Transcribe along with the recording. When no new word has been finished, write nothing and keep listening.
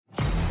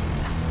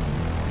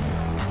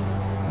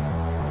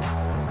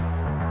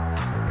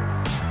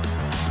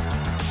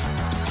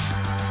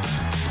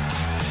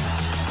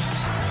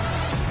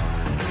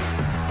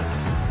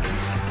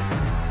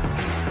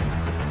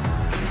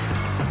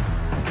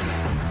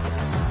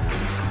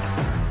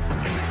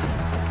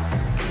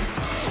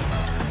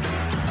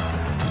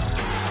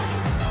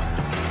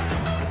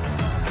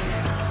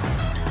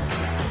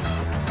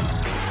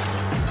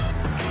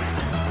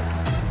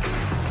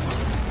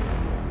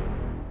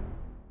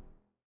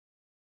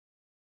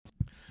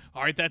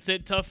All right, that's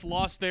it. Tough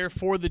loss there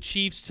for the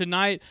Chiefs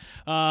tonight.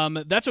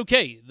 That's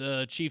okay.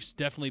 The Chiefs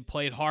definitely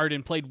played hard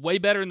and played way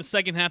better in the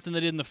second half than they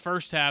did in the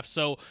first half,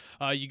 so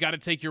you got to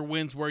take your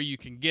wins where you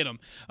can get them.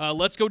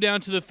 Let's go down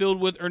to the field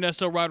with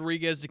Ernesto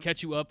Rodriguez to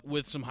catch you up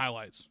with some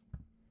highlights.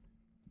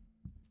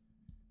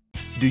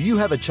 Do you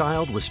have a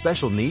child with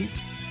special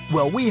needs?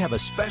 Well, we have a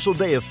special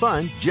day of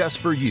fun just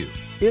for you.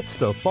 It's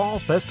the Fall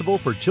Festival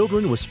for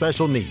Children with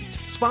Special Needs,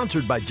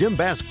 sponsored by Jim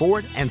Bass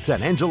Ford and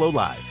San Angelo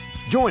Live.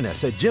 Join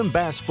us at Jim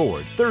Bass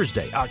Ford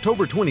Thursday,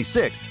 October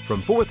 26th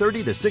from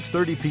 4:30 to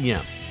 6:30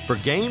 p.m. for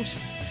games,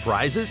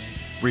 prizes,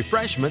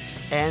 refreshments,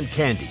 and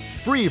candy.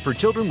 Free for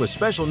children with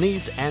special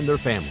needs and their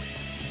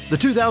families. The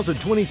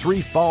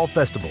 2023 Fall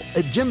Festival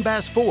at Jim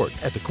Bass Ford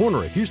at the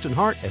corner of Houston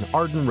Hart and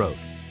Arden Road.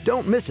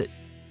 Don't miss it.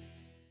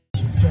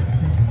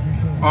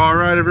 All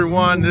right,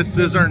 everyone, this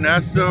is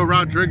Ernesto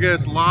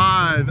Rodriguez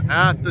live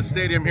at the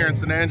stadium here in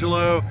San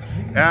Angelo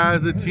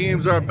as the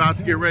teams are about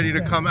to get ready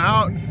to come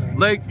out.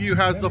 Lakeview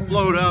has the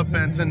float up,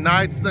 and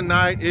tonight's the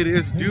night. It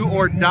is do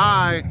or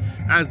die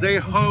as they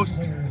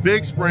host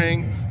Big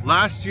Spring.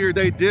 Last year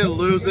they did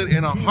lose it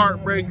in a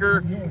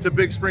heartbreaker to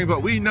Big Spring,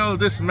 but we know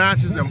this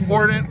match is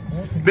important.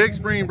 Big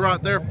Spring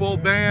brought their full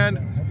band.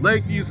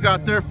 Lakeview's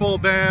got their full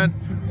band.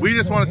 We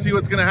just want to see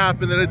what's going to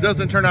happen, that it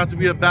doesn't turn out to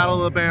be a battle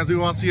of the bands. We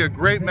want to see a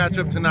great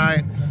matchup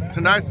tonight.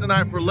 Tonight's the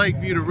night for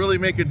Lakeview to really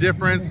make a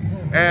difference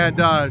and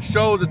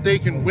show that they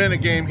can win a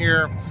game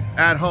here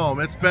at home.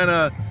 It's been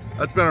a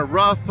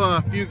rough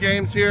few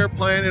games here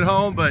playing at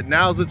home, but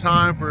now's the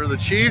time for the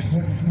Chiefs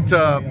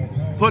to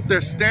put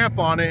their stamp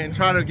on it and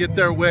try to get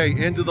their way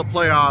into the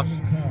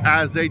playoffs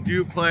as they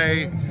do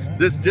play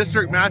this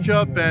district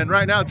matchup. And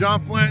right now, John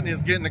Flint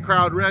is getting the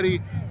crowd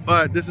ready,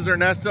 but this is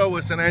Ernesto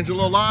with San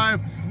Angelo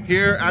Live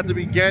here at the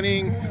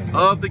beginning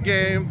of the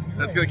game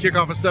that's going to kick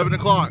off at 7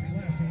 o'clock.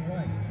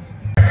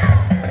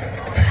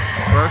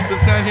 First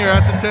and 10 here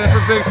at the 10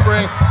 for Big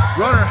Spring.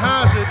 Runner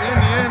has it in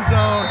the end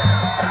zone.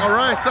 A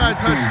right side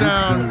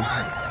touchdown.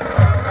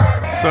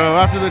 So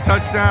after the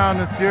touchdown,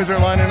 the Steers are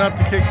lining up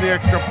to kick the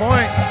extra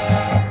point.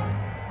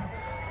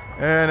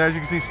 And as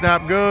you can see,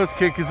 snap goes,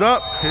 kick is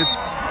up.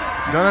 It's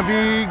gonna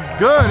be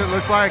good. It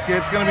looks like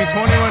it's gonna be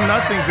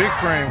 21-0 Big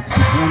Spring.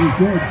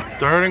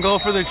 Third and goal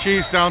for the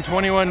Chiefs, down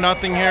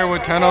 21-0 here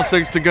with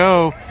 10:06 to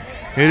go.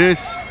 The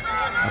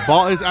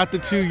ball is at the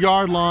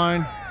 2-yard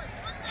line.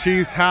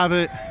 Chiefs have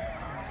it.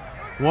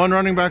 One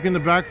running back in the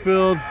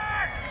backfield,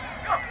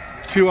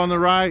 two on the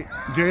right.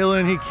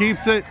 Jalen, he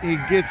keeps it, he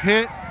gets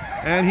hit,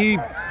 and he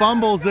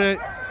fumbles it.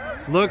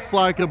 Looks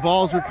like the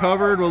ball's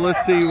recovered. Well,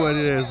 let's see what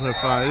it is. If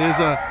it is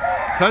a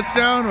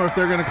touchdown or if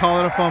they're going to call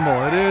it a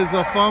fumble. It is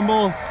a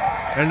fumble,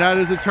 and that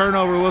is a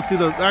turnover. We'll see.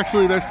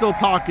 Actually, they're still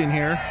talking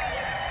here.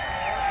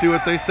 See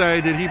what they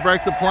say. Did he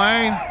break the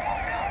plane?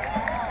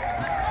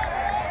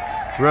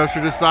 Refs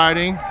are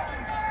deciding.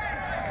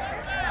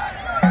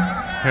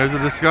 Here's a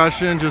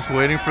discussion, just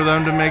waiting for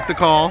them to make the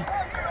call.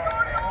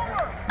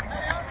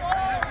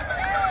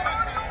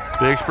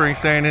 Big Spring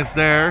saying it's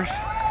theirs.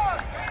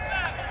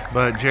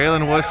 But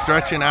Jalen was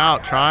stretching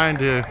out, trying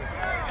to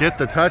get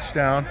the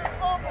touchdown.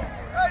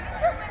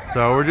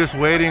 So we're just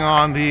waiting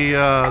on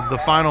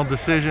the final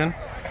decision.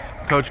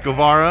 Coach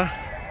Guevara,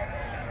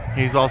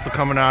 he's also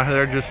coming out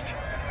here just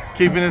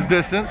keeping his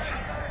distance.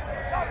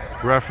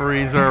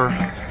 Referees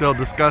are still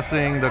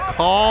discussing the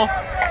call,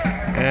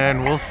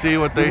 and we'll see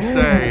what they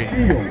say.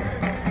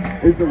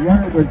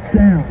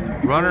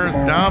 Runner is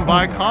down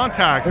by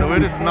contact, so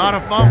it is not a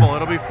fumble.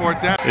 It'll be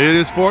fourth down. It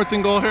is fourth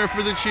and goal here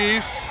for the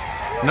Chiefs.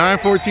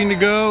 9:14 to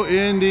go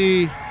in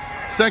the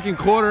second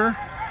quarter.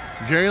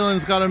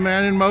 Jalen's got a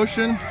man in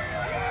motion,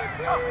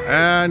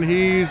 and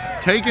he's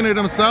taking it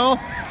himself,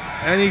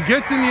 and he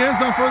gets in the end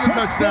zone for the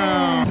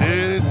touchdown.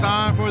 It is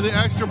time for the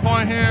extra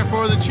point here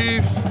for the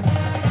Chiefs.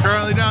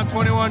 Currently down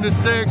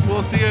 21-6.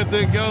 We'll see if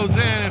it goes in,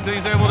 if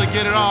he's able to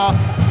get it off.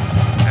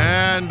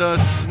 And a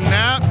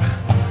snap.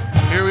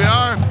 Here we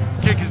are.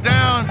 Kick is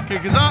down,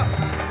 kick is up,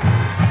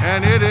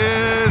 and it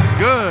is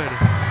good.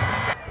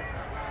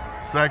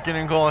 Second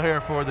and goal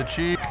here for the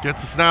Chiefs. Gets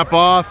the snap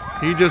off.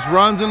 He just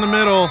runs in the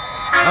middle,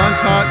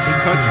 untouched,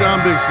 and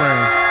touchdown Big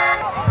Spring.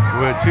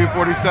 With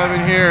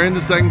 2:47 here in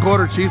the second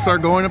quarter, Chiefs are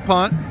going to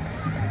punt.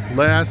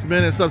 Last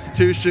minute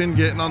substitution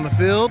getting on the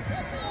field.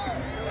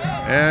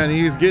 And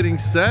he's getting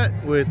set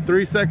with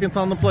 3 seconds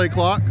on the play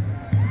clock.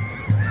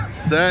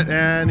 Set,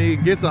 and he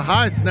gets a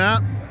high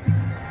snap.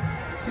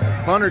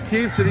 Punter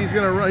keeps it. He's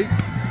gonna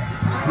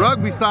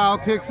rugby style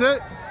kicks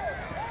it.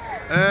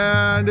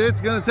 And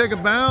it's gonna take a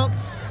bounce.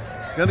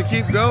 Gonna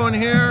keep going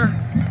here.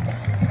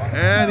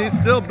 And he's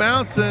still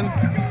bouncing.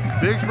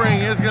 Big Spring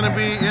is gonna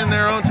be in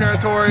their own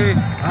territory.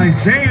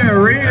 Isaiah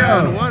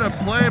Rios. And what a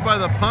play by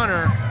the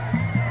punter.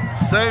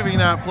 Saving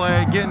that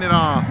play, getting it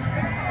off.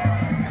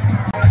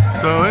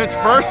 So it's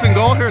first and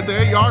goal here at the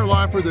 8-yard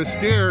line for the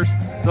Steers.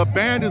 The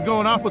band is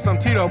going off with some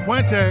Tito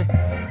Puente,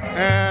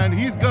 and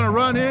he's going to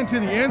run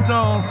into the end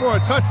zone for a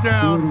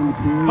touchdown.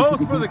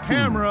 Post for the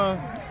camera.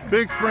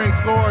 Big Spring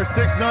scores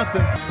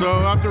 6-0.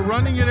 So after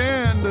running it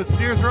in, the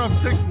Steers are up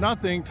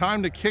 6-0.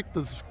 Time to kick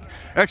the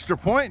extra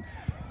point.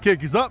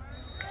 Kick is up,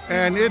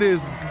 and it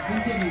is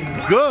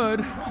good.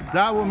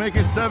 That will make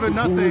it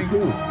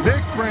 7-0.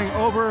 Big Spring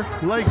over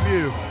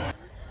Lakeview.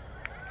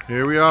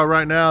 Here we are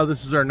right now.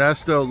 This is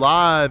Ernesto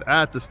live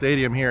at the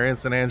stadium here in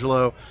San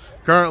Angelo.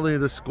 Currently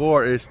the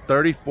score is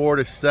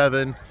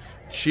 34-7.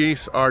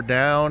 Chiefs are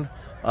down.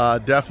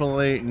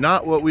 Definitely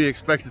not what we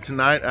expected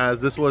tonight,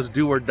 as this was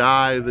do or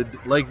die. The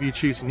Lakeview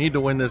Chiefs need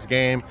to win this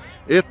game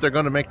if they're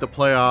going to make the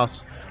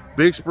playoffs.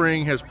 Big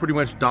Spring has pretty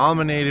much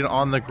dominated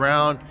on the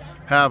ground,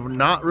 have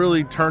not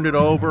really turned it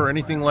over or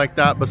anything like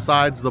that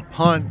besides the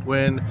punt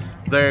when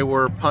they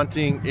were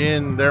punting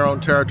in their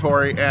own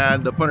territory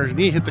and the punter's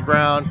knee hit the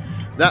ground.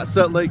 That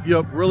set Lakeview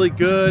up really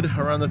good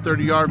around the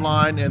 30-yard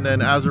line, and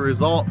then as a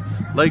result,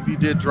 Lakeview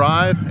did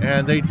drive,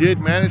 and they did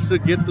manage to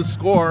get the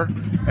score,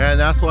 and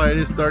that's why it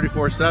is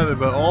 34-7.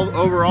 But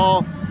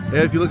overall,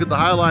 if you look at the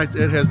highlights,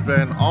 it has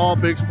been all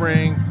Big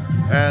Spring,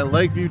 and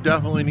Lakeview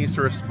definitely needs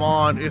to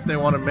respond if they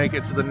want to make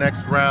it to the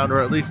next round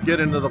or at least get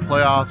into the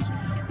playoffs,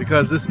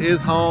 because this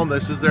is home.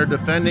 This is their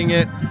defending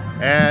it,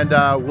 and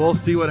we'll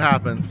see what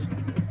happens.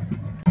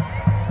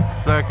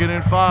 2nd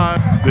and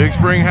 5. Big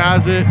Spring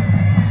has it.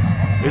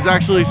 It's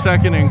actually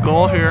 2nd and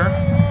goal here,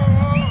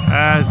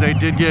 as they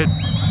did get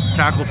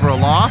tackled for a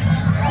loss.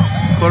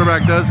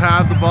 Quarterback does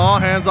have the ball,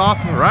 hands off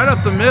right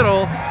up the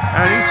middle,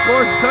 and he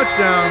scores a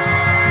touchdown.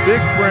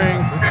 Big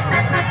Spring.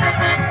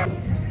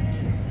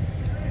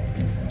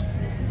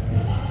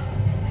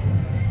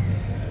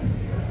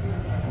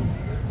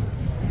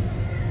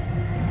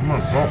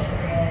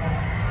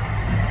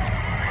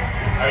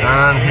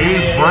 And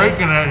he's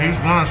breaking it. He's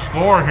going to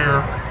score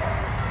here.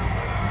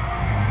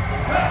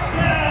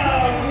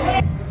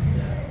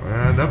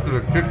 And after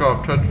the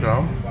kickoff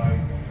touchdown,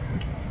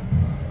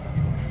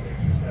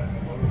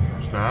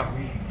 snap,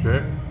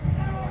 kick,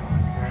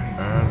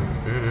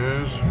 and it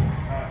is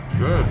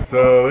good.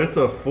 So it's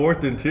a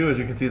 4th and 2, as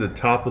you can see, the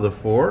top of the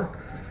 4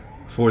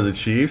 for the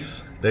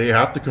Chiefs. They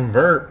have to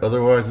convert,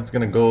 otherwise it's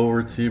going to go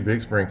over to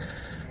Big Spring.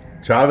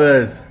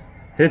 Chavez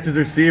hits his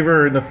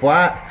receiver in the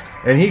flat,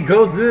 and he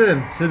goes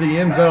in to the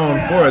end zone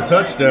for a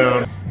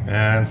touchdown.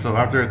 And so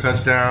after a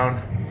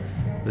touchdown,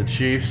 the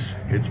Chiefs,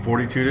 it's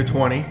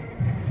 42-20,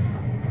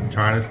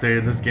 trying to stay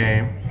in this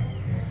game,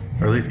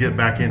 or at least get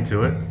back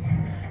into it.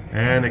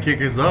 And the kick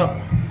is up,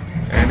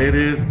 and it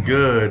is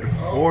good.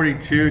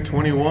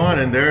 42-21,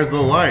 and there's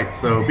the light,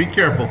 so be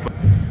careful.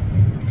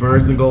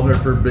 1st and goal here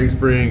for Big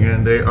Spring,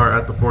 and they are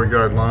at the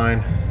 4-yard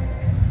line.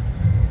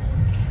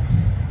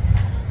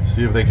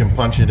 See if they can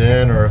punch it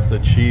in, or if the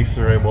Chiefs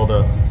are able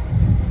to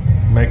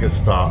make a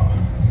stop.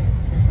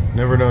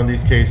 Never know in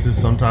these cases.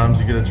 Sometimes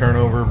you get a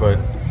turnover, but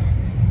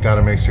got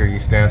to make sure you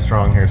stand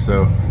strong here.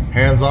 So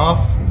hands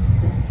off,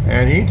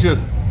 and he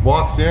just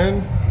walks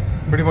in,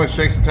 pretty much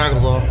shakes the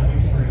tackles off,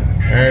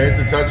 and it's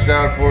a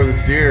touchdown for the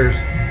Steers.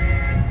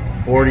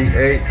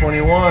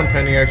 48-21,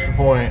 pending extra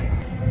point.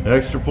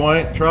 Extra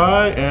point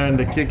try, and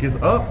the kick is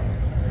up,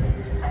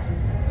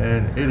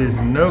 and it is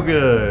no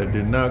good.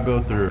 Did not go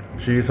through.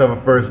 Chiefs have a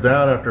 1st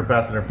down after a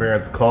pass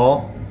interference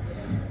call.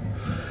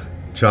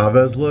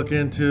 Chavez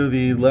looking to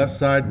the left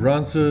side,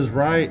 runs to his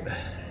right,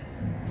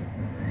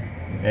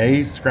 and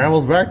he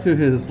scrambles back to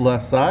his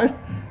left side,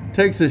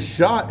 takes a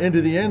shot into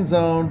the end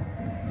zone,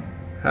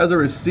 has a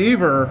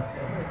receiver,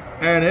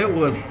 and it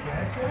was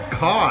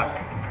caught.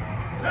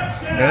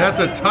 And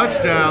that's a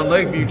touchdown,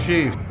 Lakeview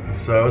Chiefs.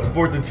 So it's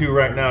 4th and 2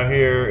 right now.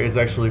 Here is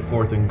actually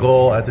 4th and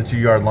goal at the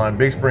 2-yard line.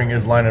 Big Spring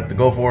is lined up to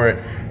go for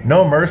it.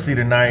 No mercy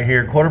tonight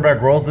here.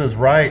 Quarterback rolls to his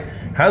right,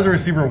 has a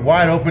receiver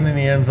wide open in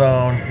the end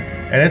zone,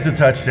 and it's a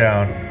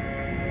touchdown.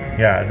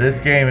 Yeah, this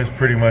game is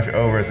pretty much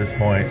over at this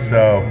point.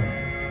 So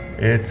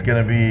it's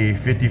going to be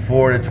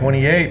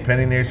 54-28,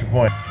 pending the extra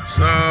point.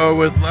 So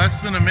with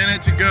less than a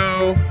minute to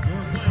go,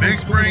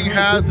 Big Spring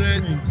has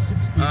it.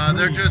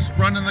 They're just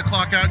running the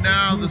clock out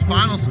now. The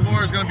final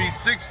score is going to be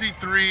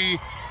 63-43.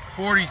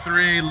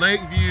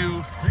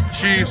 Lakeview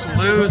Chiefs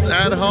lose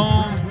at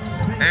home,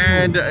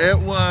 and it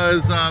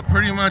was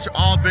pretty much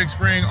all Big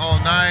Spring all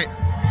night.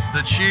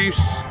 The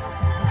Chiefs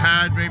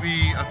had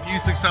maybe a few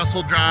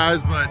successful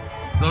drives, but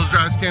those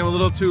drives came a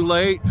little too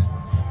late.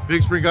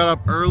 Big Spring got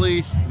up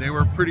early. They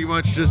were pretty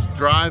much just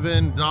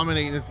driving,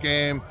 dominating this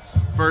game,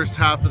 first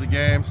half of the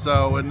game.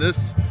 So in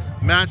this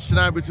match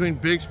tonight between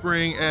Big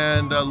Spring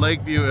and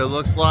Lakeview, it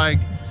looks like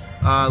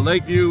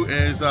Lakeview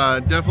is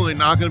definitely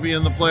not going to be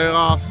in the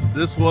playoffs.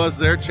 This was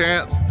their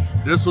chance.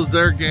 This was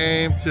their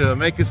game to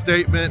make a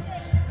statement.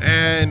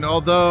 And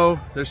although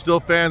there's still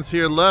fans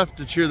here left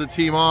to cheer the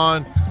team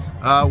on,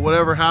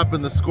 whatever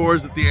happened, the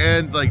scores at the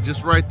end, like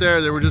just right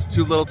there, they were just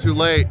too little too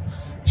late.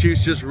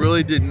 Chiefs just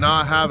really did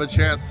not have a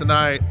chance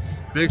tonight.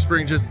 Big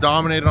Spring just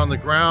dominated on the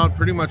ground.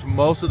 Pretty much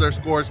most of their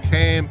scores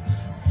came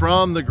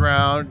from the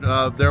ground.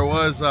 There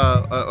was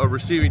a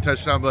receiving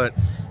touchdown, but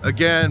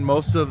again,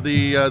 most of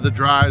the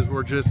drives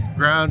were just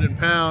ground and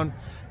pound,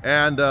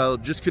 and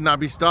just could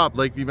not be stopped.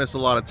 Lakeview missed a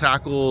lot of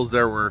tackles.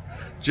 There were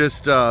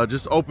just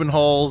open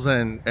holes,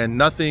 and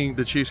nothing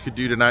the Chiefs could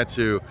do tonight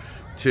to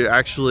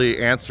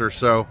actually answer.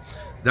 So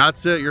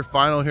That's it, your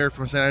final here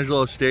from San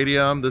Angelo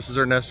Stadium. This is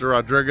Ernesto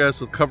Rodriguez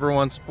with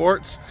COVER1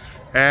 Sports,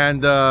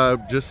 and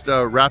just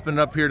wrapping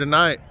up here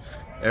tonight.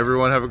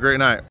 Everyone have a great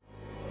night.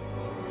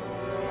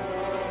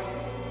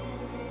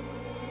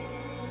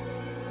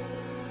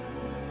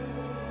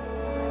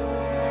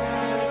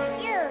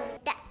 Ew,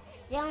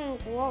 that's so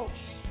gross.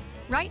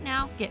 Right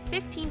now, get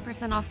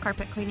 15% off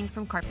carpet cleaning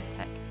from Carpet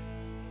Tech.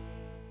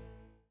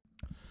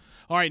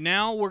 All right,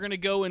 now we're going to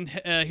go and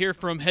hear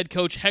from head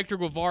coach Hector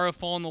Guevara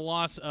following the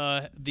loss,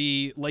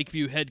 the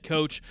Lakeview head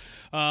coach.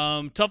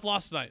 Tough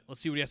loss tonight.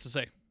 Let's see what he has to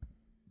say.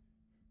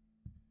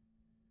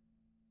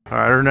 All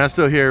right,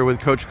 Ernesto here with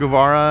Coach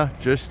Guevara.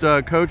 Just,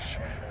 Coach,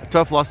 a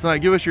tough loss tonight.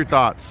 Give us your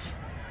thoughts.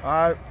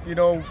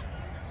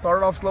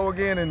 Started off slow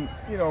again, and,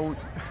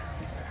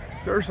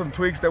 there are some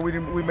tweaks that we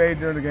made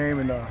during the game,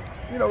 and,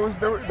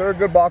 they're a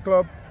good ball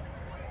club.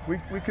 We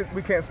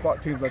can't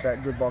spot teams like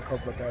that, good ball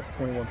clubs like that,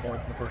 21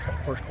 points in the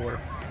first quarter.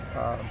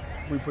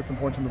 We put some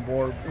points on the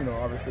board,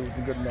 obviously it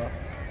wasn't good enough.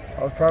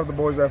 I was proud of the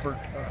boys' effort.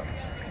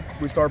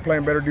 We started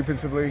playing better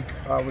defensively,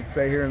 I would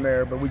say, here and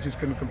there, but we just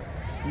couldn't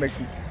make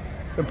some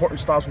important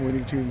stops when we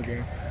needed to in the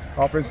game.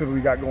 Offensively,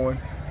 we got going.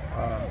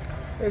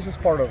 It's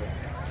just part of it.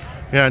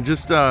 Yeah,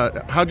 just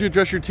how'd you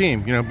address your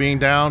team, being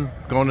down,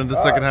 going into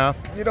the second half?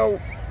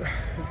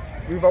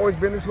 We've always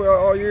been this way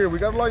all year. We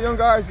got a lot of young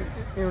guys,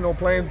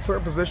 playing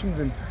certain positions,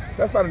 and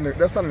that's not an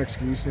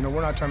excuse.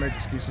 We're not trying to make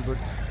excuses, but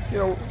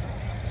I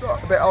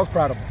was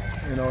proud of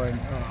them. And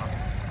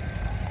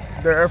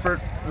their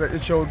effort,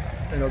 it showed.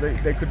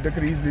 They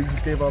could easily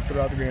just gave up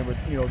throughout the game, but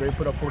they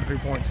put up 43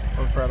 points.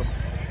 I was proud of them.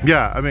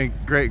 Yeah, I mean,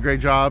 great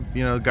job.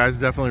 Guys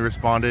definitely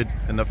responded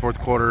in the fourth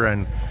quarter,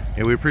 and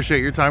we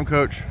appreciate your time,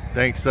 Coach.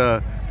 Thanks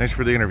for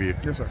the interview.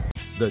 Yes, sir.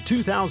 The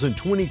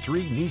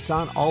 2023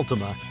 Nissan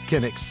Altima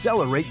can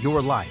accelerate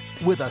your life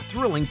with a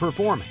thrilling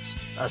performance,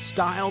 a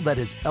style that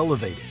is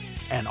elevated,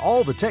 and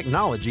all the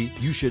technology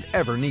you should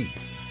ever need.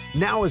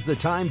 Now is the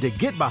time to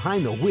get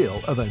behind the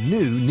wheel of a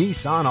new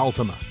Nissan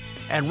Altima.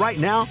 And right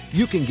now,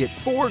 you can get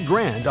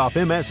 $4,000 off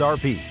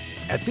MSRP.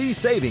 At these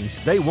savings,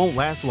 they won't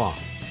last long.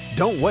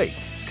 Don't wait.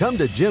 Come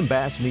to Jim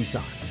Bass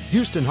Nissan,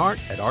 Houston Hart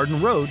at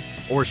Arden Road,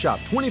 or shop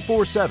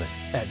 24/7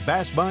 at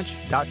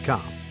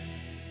bassbunch.com.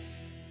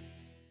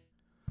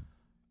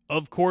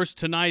 Of course,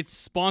 tonight's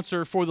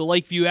sponsor for the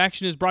Lakeview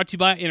action is brought to you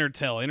by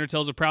Intertel.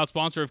 Intertel is a proud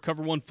sponsor of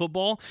COVER1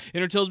 football.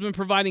 Intertel has been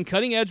providing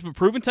cutting-edge but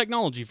proven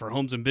technology for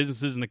homes and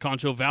businesses in the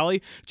Concho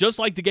Valley. Just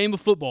like the game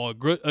of football,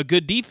 a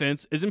good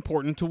defense is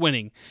important to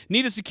winning.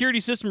 Need a security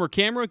system or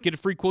camera? Get a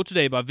free quote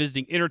today by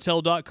visiting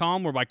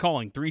Intertel.com or by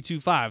calling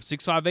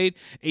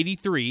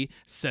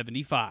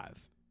 325-658-8375.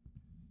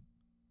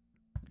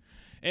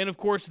 And, of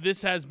course,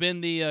 this has been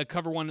the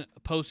COVER1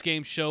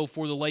 post-game show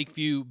for the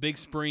Lakeview Big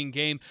Spring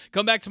game.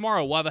 Come back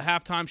tomorrow. We'll have a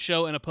halftime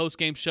show and a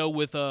post-game show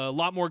with a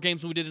lot more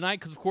games than we did tonight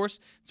because, of course,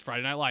 it's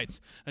Friday Night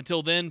Lights.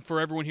 Until then, for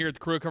everyone here at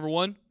the crew of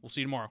COVER1, we'll see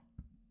you tomorrow.